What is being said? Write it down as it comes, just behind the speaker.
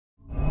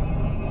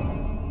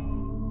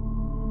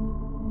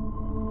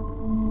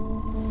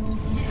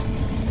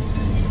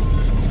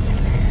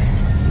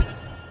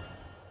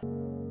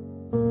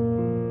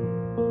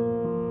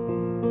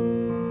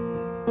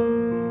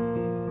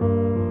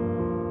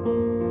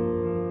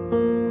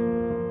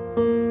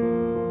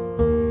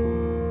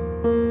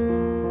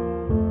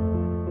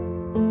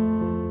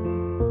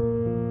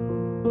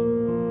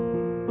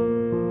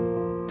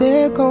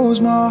goes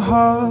my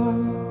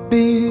heart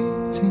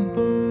beating,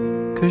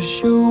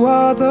 'cause you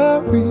are the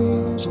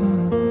reason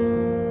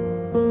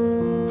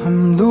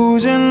I'm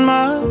losing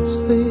my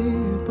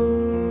sleep.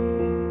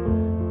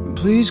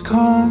 Please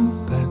come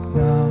back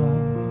now.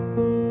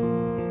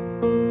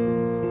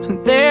 And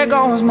there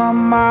goes my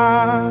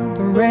mind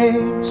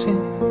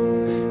racing,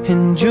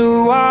 and you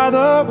are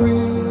the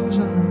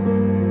reason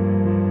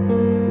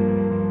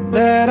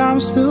that I'm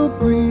still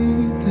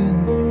breathing.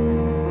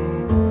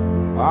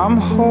 I'm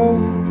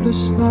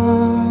hopeless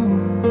now.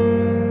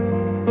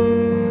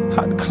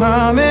 I'd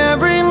climb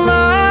every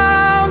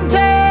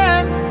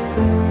mountain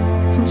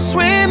and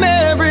swim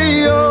every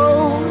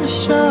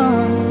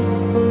ocean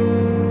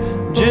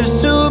just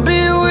to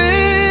be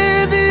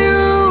with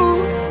you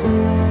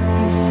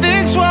and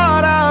fix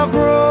what I've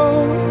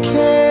broken.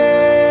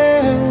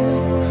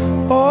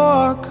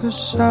 Oh,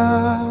 'cause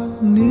I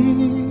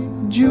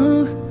need you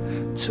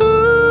to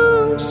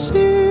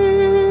see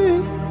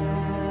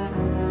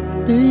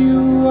that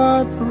you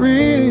are the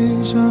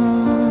reason.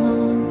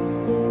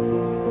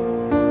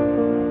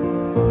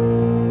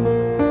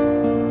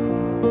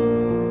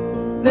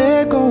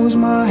 There goes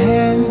my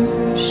head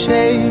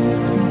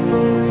shaking,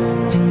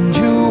 and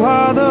you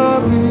are the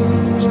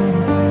reason.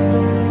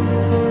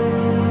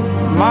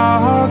 My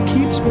heart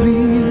keeps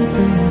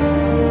bleeding,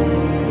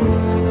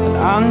 and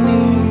I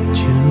need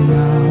you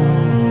now.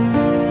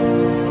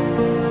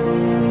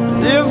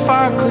 And if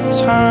I could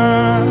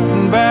turn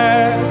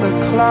back the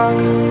clock,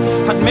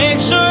 I'd make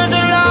sure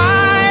the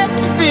light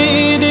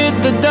defeated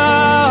the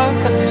dark.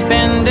 I'd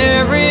spend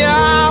every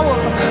hour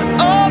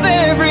of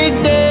every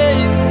day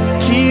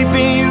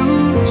keeping you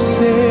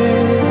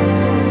safe,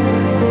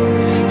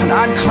 and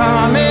I'd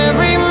climb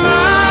every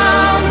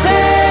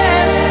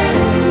mountain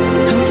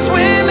and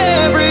swim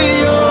every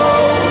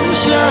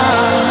ocean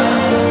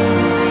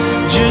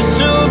just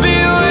to be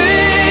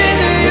with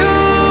you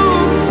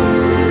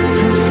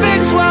and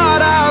fix what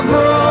I've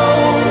broken.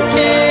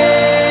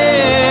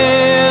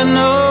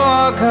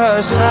 Oh,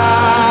 'cause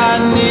I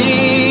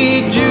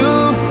need you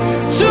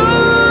to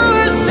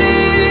see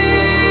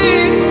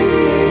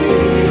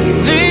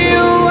that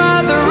you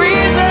are the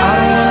reason.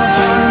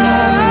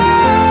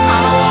 I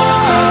don't wanna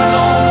fight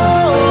no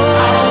more.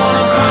 I don't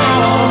wanna cry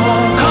no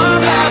more. Come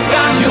back,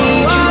 I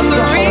need you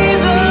the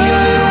reason.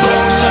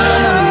 Closer,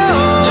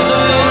 just a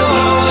little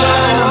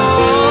closer.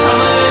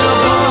 Come a little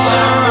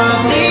closer. I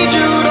need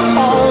you to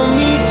hold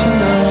me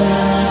tonight.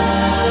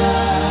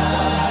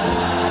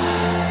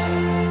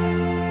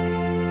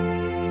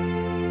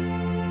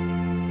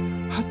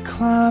 I'd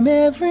climb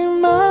every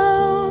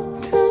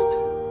mountain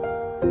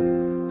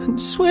and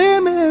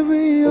swim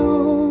every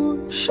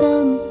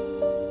ocean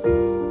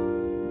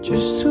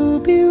just to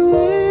be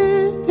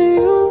with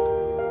you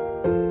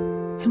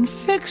and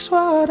fix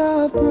what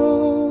I've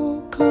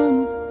broken.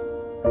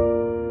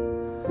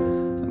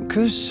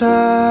 'Cause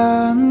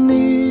I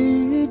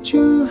need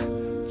you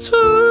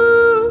to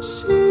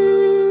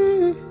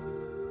see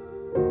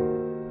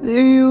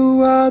that you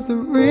are the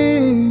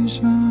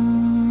reason.